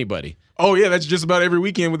show with anybody. Oh, yeah, that's just about every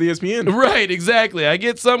weekend with ESPN. Right, exactly. I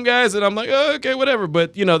get some guys and I'm like, oh, okay, whatever.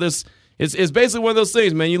 But, you know, it's basically one of those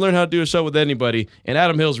things, man. You learn how to do a show with anybody. And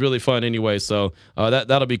Adam Hill's really fun anyway. So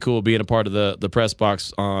that'll be cool being a part of the press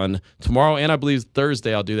box on tomorrow. And I believe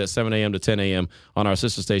Thursday I'll do that 7 a.m. to 10 a.m. on our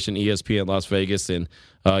sister station, ESPN Las Vegas. And,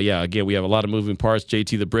 again, we have a lot of moving parts.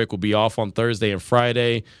 JT the Brick will be off on Thursday and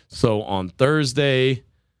Friday. So on Thursday,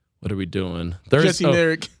 what are we doing? Jesse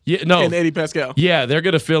Merrick and Eddie Pascal. Yeah, they're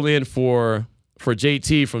going to fill in for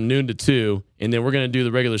JT from noon to 2, and then we're going to do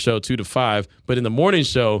the regular show 2 to 5. But in the morning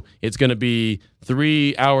show, it's going to be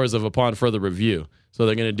 3 hours of Upon Further Review. So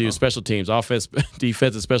they're going to do special teams, offense,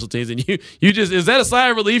 defense, and special teams. And you just, is that a sigh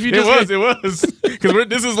of relief? It was. Because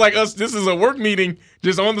this is like us. This is a work meeting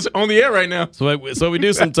just on the air right now. So we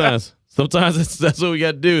do sometimes. Sometimes that's what we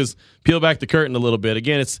got to do is peel back the curtain a little bit.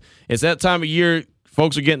 Again, it's that time of year.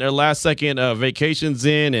 Folks are getting their last-second vacations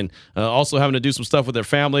in and also having to do some stuff with their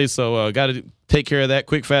families. So got to take care of that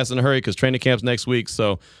quick, fast, in a hurry because training camp's next week.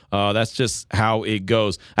 So that's just how it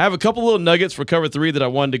goes. I have a couple little nuggets for Cover 3 that I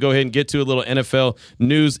wanted to go ahead and get to. A little NFL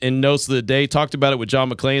news and notes of the day. Talked about it with John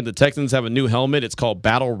McClain. The Texans have a new helmet. It's called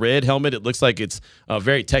Battle Red helmet. It looks like it's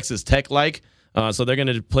very Texas Tech-like. So they're going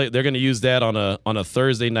to use that on a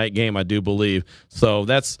Thursday night game, I do believe. So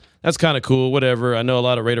that's kind of cool. Whatever. I know a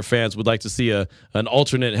lot of Raider fans would like to see an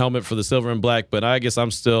alternate helmet for the silver and black, but I guess I'm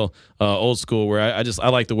still old school where I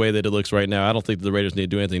like the way that it looks right now. I don't think the Raiders need to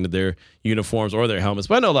do anything to their uniforms or their helmets,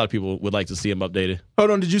 but I know a lot of people would like to see them updated.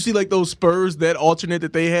 Hold on, did you see like those Spurs, that alternate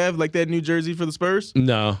that they have, like that new jersey for the Spurs?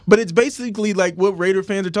 No. But it's basically like what Raider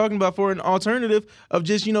fans are talking about for an alternative of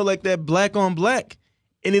just, like that black on black.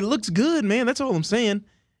 And it looks good, man. That's all I'm saying.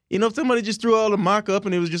 If somebody just threw out a mock-up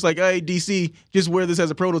and it was just like, hey, DC, just wear this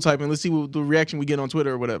as a prototype and let's see what the reaction we get on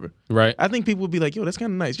Twitter or whatever. Right. I think people would be like, yo, that's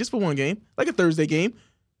kind of nice. Just for one game. Like a Thursday game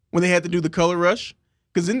when they had to do the color rush.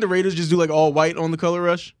 Because didn't the Raiders just do like all white on the color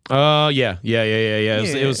rush? Yeah.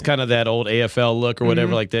 It was kind of that old AFL look or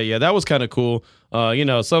whatever like that. Yeah, that was kind of cool.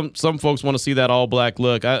 Some folks want to see that all black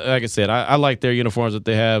look. Like I said, I like their uniforms that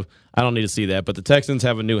they have. I don't need to see that. But the Texans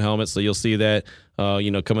have a new helmet, so you'll see that,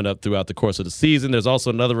 coming up throughout the course of the season. There's also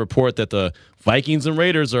another report that the Vikings and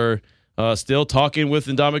Raiders are still talking with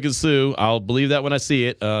Ndamukong Suh. I'll believe that when I see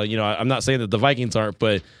it. I'm not saying that the Vikings aren't,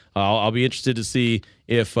 but I'll be interested to see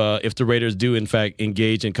if the Raiders do, in fact,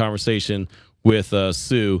 engage in conversation with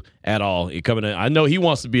Suh at all. I know he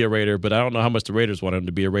wants to be a Raider, but I don't know how much the Raiders want him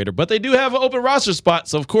to be a Raider. But they do have an open roster spot,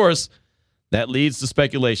 so, of course, that leads to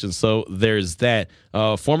speculation. So there's that.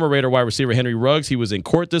 Former Raider wide receiver Henry Ruggs, he was in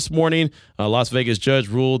court this morning. A Las Vegas judge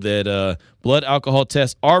ruled that blood alcohol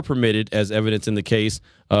tests are permitted as evidence in the case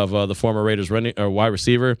of the former Raiders wide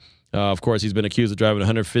receiver. Of course, he's been accused of driving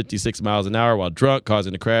 156 miles an hour while drunk,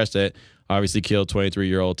 causing a crash that obviously killed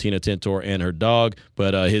 23-year-old Tina Tintor and her dog.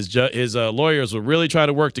 But his lawyers were really trying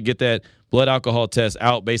to work to get that blood alcohol test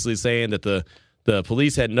out, basically saying that the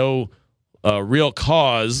police had no real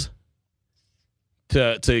cause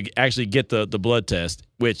to actually get the blood test,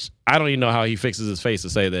 which I don't even know how he fixes his face to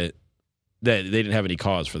say that they didn't have any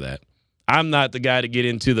cause for that. I'm not the guy to get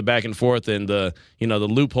into the back and forth and the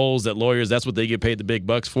loopholes that lawyers, that's what they get paid the big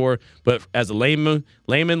bucks for. But as a layman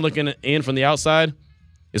looking in from the outside,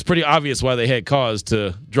 it's pretty obvious why they had cause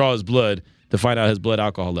to draw his blood to find out his blood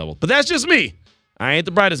alcohol level. But that's just me. I ain't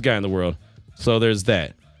the brightest guy in the world. So there's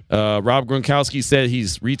that. Rob Gronkowski said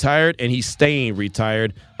he's retired and he's staying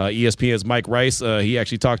retired. ESPN's Mike Rice, he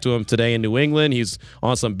actually talked to him today in New England. He's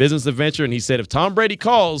on some business adventure, and he said if Tom Brady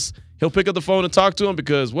calls, he'll pick up the phone and talk to him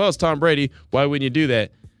because, well, it's Tom Brady. Why wouldn't you do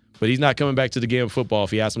that? But he's not coming back to the game of football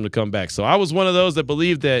if he asks him to come back. So I was one of those that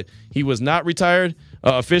believed that he was not retired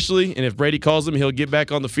officially, and if Brady calls him, he'll get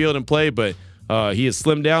back on the field and play. But he has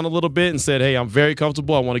slimmed down a little bit and said, hey, I'm very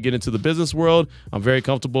comfortable. I want to get into the business world. I'm very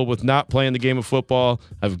comfortable with not playing the game of football.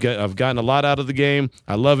 I've gotten a lot out of the game.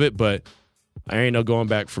 I love it, but I ain't no going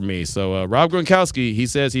back for me. So Rob Gronkowski, he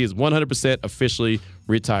says he is 100% officially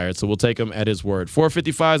retired. So we'll take him at his word.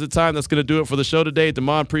 4:55 is the time. That's going to do it for the show today.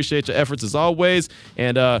 Damon, appreciate your efforts as always.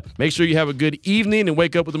 And make sure you have a good evening and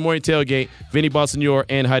wake up with the morning tailgate. Vinny Bonsignore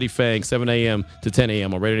and Heidi Fang, 7 a.m. to 10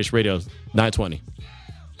 a.m. on Raider Nation Radio 920.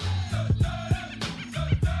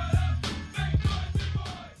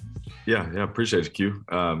 Yeah, appreciate it, Q.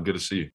 Good to see you.